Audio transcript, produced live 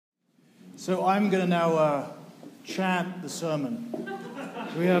So I'm going to now chant the sermon.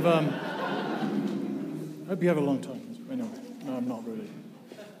 We have, I hope you have a long time. Anyway, no, I'm not really.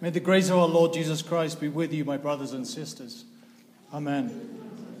 May the grace of our Lord Jesus Christ be with you, my brothers and sisters. Amen.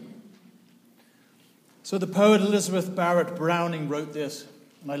 So the poet Elizabeth Barrett Browning wrote this,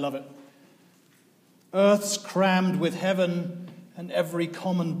 and I love it. Earth's crammed with heaven, and every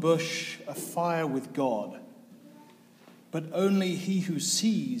common bush afire with God. But only he who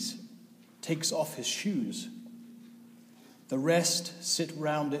sees takes off his shoes. The rest sit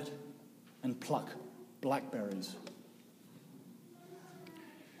round it and pluck blackberries.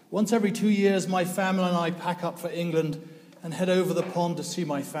 Once every 2 years, my family and I pack up for England and head over the pond to see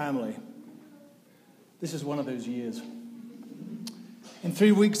my family. This is one of those years. In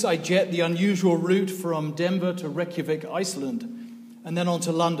 3 weeks, I jet the unusual route from Denver to Reykjavik, Iceland, and then on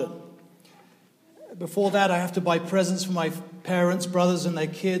to London. Before that, I have to buy presents for my parents, brothers, and their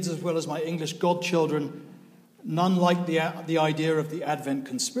kids, as well as my English godchildren. None like the idea of the Advent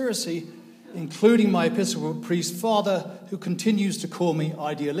conspiracy, including my Episcopal priest father, who continues to call me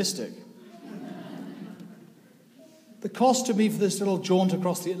idealistic. The cost to me for this little jaunt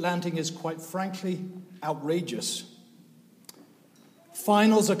across the Atlantic is, quite frankly, outrageous.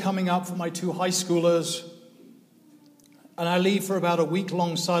 Finals are coming up for my 2 high schoolers, and I leave for about a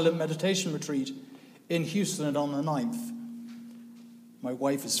week-long silent meditation retreat in Houston on the 9th. My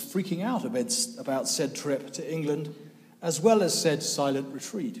wife is freaking out about said trip to England, as well as said silent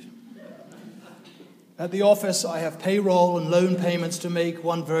retreat. At the office, I have payroll and loan payments to make,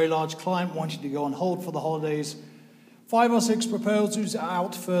 one very large client wanting to go on hold for the holidays, 5 or 6 proposals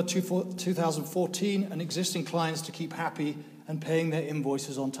out for 2014, and existing clients to keep happy and paying their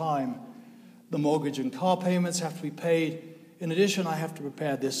invoices on time. The mortgage and car payments have to be paid. In addition, I have to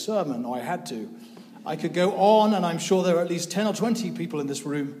prepare this sermon, or I had to. I could go on, and I'm sure there are at least 10 or 20 people in this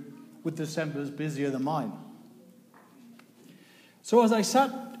room with Decembers busier than mine. So as I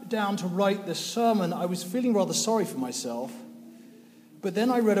sat down to write this sermon, I was feeling rather sorry for myself. But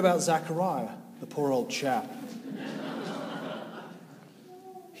then I read about Zechariah, the poor old chap.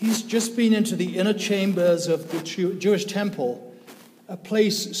 He's just been into the inner chambers of the Jewish temple, a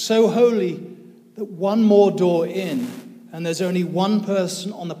place so holy that one more door in, and there's only one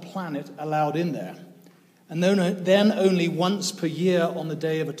person on the planet allowed in there. And then only once per year on the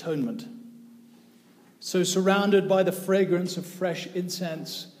Day of Atonement. So surrounded by the fragrance of fresh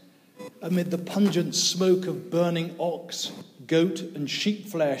incense, amid the pungent smoke of burning ox, goat, and sheep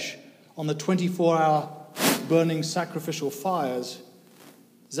flesh on the 24-hour burning sacrificial fires,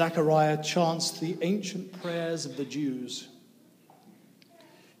 Zechariah chants the ancient prayers of the Jews.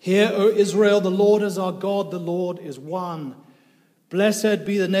 Hear, O Israel, the Lord is our God, the Lord is one. Blessed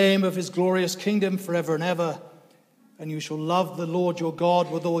be the name of his glorious kingdom forever and ever. And you shall love the Lord your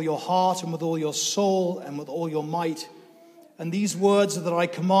God with all your heart and with all your soul and with all your might. And these words that I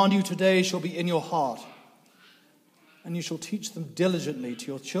command you today shall be in your heart. And you shall teach them diligently to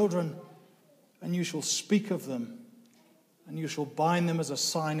your children, and you shall speak of them, and you shall bind them as a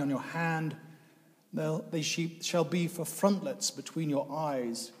sign on your hand. They shall be for frontlets between your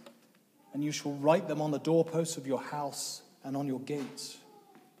eyes, and you shall write them on the doorposts of your house and on your gates.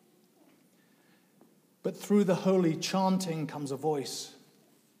 But through the holy chanting comes a voice.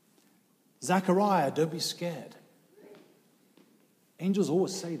 Zechariah, don't be scared. Angels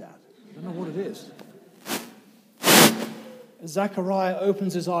always say that. I don't know what it is. As Zechariah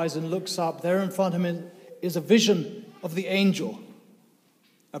opens his eyes and looks up, there in front of him is a vision of the angel.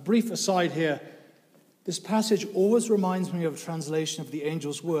 A brief aside here. This passage always reminds me of a translation of the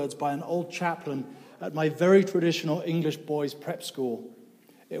angel's words by an old chaplain at my very traditional English boys' prep school.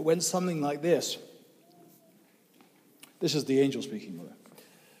 It went something like this. This is the angel speaking.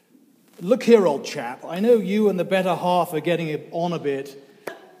 Look here, old chap. I know you and the better half are getting it on a bit,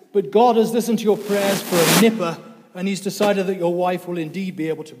 but God has listened to your prayers for a nipper, and he's decided that your wife will indeed be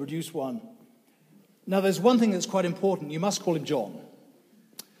able to produce one. Now, there's one thing that's quite important. You must call him John.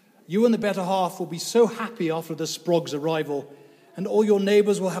 You and the better half will be so happy after the Sprog's arrival, and all your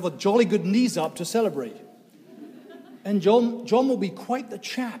neighbors will have a jolly good knees up to celebrate. And John will be quite the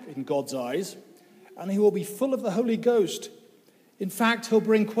chap in God's eyes, and he will be full of the Holy Ghost. In fact, he'll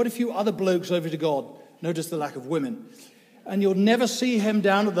bring quite a few other blokes over to God. Notice the lack of women. And you'll never see him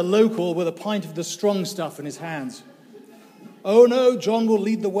down at the local with a pint of the strong stuff in his hands. Oh no, John will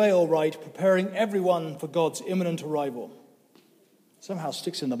lead the way all right, preparing everyone for God's imminent arrival. Somehow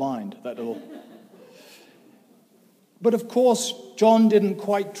sticks in the mind, that little... But of course, John didn't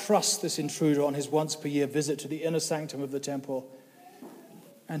quite trust this intruder on his once-per-year visit to the inner sanctum of the temple.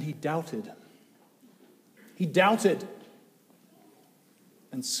 And he doubted. He doubted.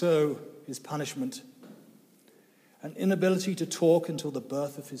 And so his punishment, an inability to talk until the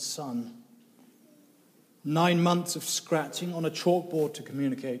birth of his son, 9 months of scratching on a chalkboard to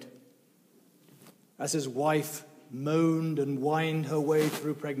communicate, as his wife moaned and whined her way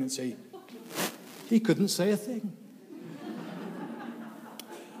through pregnancy. He couldn't say a thing.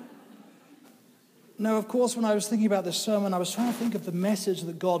 Now, of course, when I was thinking about this sermon, I was trying to think of the message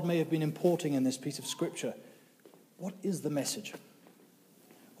that God may have been importing in this piece of scripture. What is the message?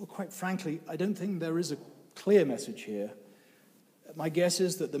 Well, quite frankly, I don't think there is a clear message here. My guess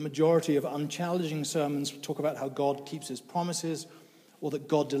is that the majority of unchallenging sermons talk about how God keeps his promises, or that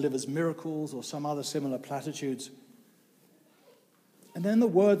God delivers miracles, or some other similar platitudes. And then the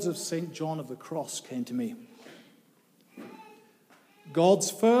words of St. John of the Cross came to me. God's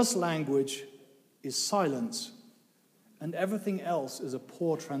first language is silence, and everything else is a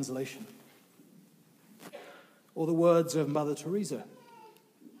poor translation. Or the words of Mother Teresa.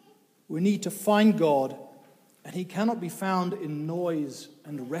 We need to find God, and he cannot be found in noise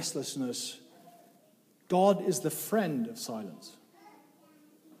and restlessness. God is the friend of silence.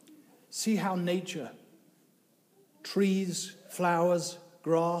 See how nature, trees, flowers,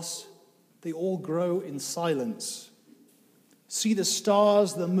 grass, they all grow in silence. See the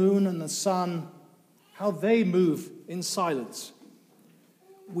stars, the moon, and the sun, how they move in silence.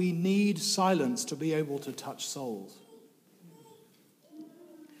 We need silence to be able to touch souls.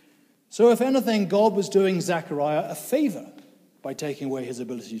 So if anything, God was doing Zechariah a favor by taking away his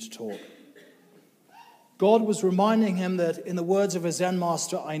ability to talk. God was reminding him that in the words of a Zen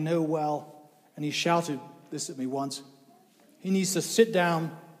master I know well, and he shouted this at me once, he needs to sit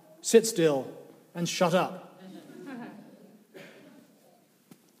down, sit still, and shut up.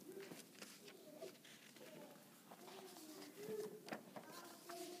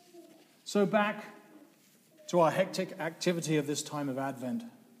 So back to our hectic activity of this time of Advent.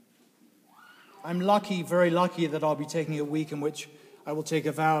 I'm lucky, very lucky, that I'll be taking a week in which I will take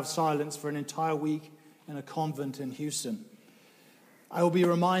a vow of silence for an entire week in a convent in Houston. I will be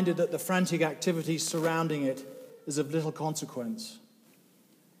reminded that the frantic activity surrounding it is of little consequence.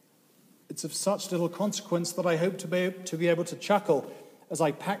 It's of such little consequence that I hope to be able to chuckle as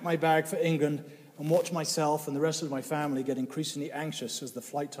I pack my bag for England and watch myself and the rest of my family get increasingly anxious as the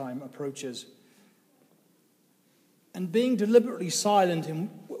flight time approaches. And being deliberately silent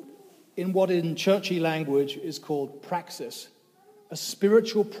in what in churchy language is called praxis, a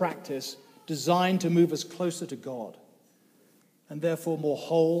spiritual practice designed to move us closer to God, and therefore more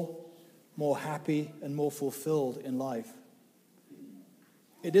whole, more happy, and more fulfilled in life.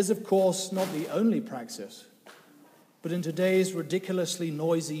 It is, of course, not the only praxis, but in today's ridiculously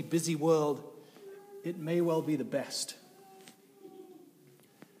noisy, busy world, it may well be the best.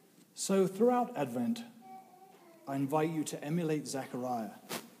 So throughout Advent, I invite you to emulate Zechariah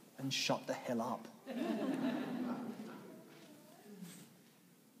and shut the hell up.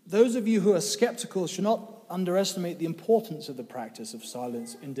 Those of you who are skeptical should not underestimate the importance of the practice of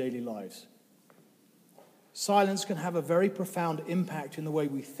silence in daily lives. Silence can have a very profound impact in the way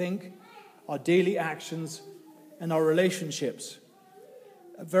we think, our daily actions, and our relationships.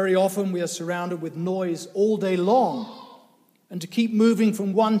 Very often we are surrounded with noise all day long, and to keep moving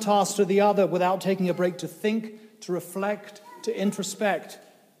from one task to the other without taking a break to think, to reflect, to introspect.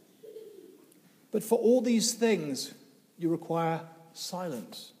 But for all these things, you require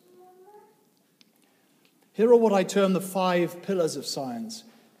silence. Here are what I term the 5 pillars of silence.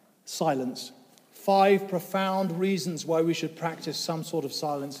 5 profound reasons why we should practice some sort of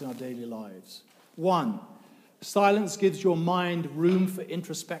silence in our daily lives. 1, silence gives your mind room for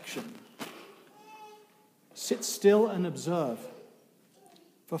introspection. Sit still and observe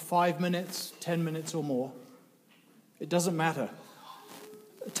for 5 minutes, 10 minutes or more. It doesn't matter.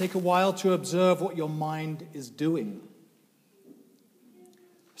 Take a while to observe what your mind is doing.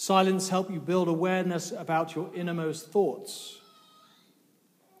 Silence helps you build awareness about your innermost thoughts.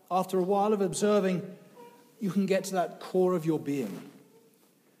 After a while of observing, you can get to that core of your being.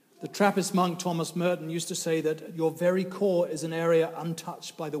 The Trappist monk Thomas Merton used to say that your very core is an area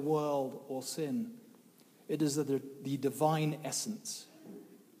untouched by the world or sin. It is the divine essence.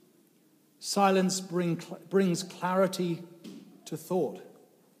 Silence brings clarity to thought.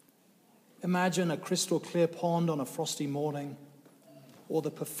 Imagine a crystal clear pond on a frosty morning, or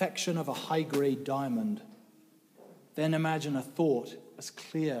the perfection of a high-grade diamond. Then imagine a thought as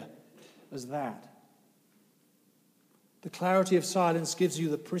clear as that. The clarity of silence gives you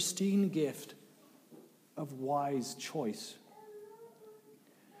the pristine gift of wise choice.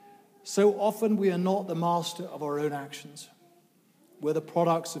 So often we are not the master of our own actions. We're the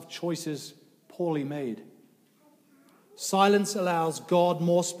products of choices poorly made. Silence allows God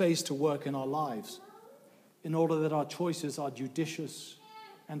more space to work in our lives in order that our choices are judicious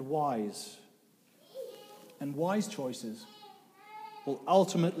and wise. And wise choices will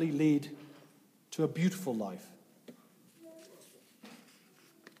ultimately lead to a beautiful life.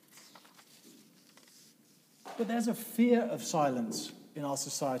 But there's a fear of silence in our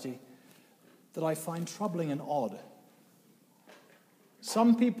society that I find troubling and odd.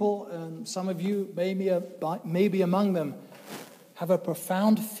 Some people, and some of you maybe among them, have a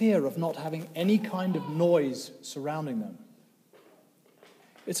profound fear of not having any kind of noise surrounding them.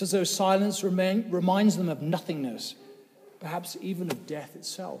 It's as though silence reminds them of nothingness, perhaps even of death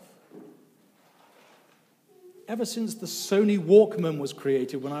itself. Ever since the Sony Walkman was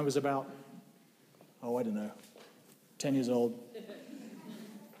created when I was about, 10 years old.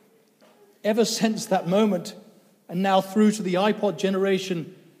 Ever since that moment, and now through to the iPod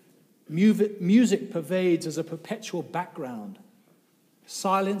generation, music pervades as a perpetual background.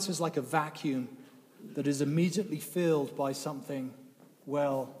 Silence is like a vacuum that is immediately filled by something,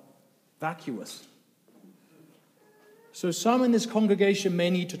 vacuous. So some in this congregation may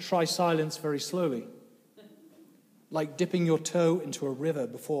need to try silence very slowly, like dipping your toe into a river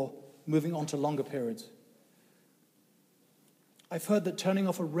before moving on to longer periods. I've heard that turning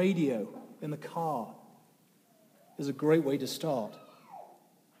off a radio in the car is a great way to start.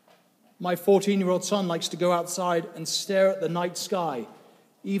 My 14-year-old son likes to go outside and stare at the night sky,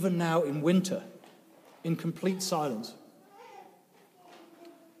 even now in winter, in complete silence.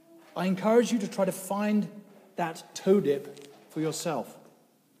 I encourage you to try to find that toe dip for yourself,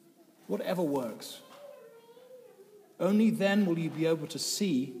 whatever works. Only then will you be able to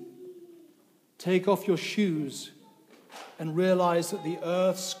see, take off your shoes, and realize that the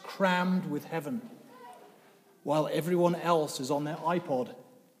earth's crammed with heaven, while everyone else is on their iPod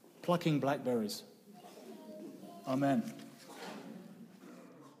plucking Blackberries. Amen.